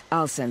protect us.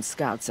 I'll send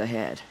scouts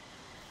ahead.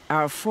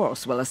 Our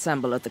force will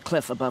assemble at the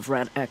cliff above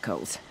Red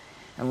Echoes,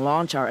 and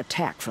launch our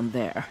attack from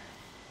there.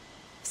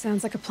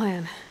 Sounds like a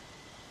plan.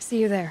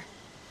 See you there.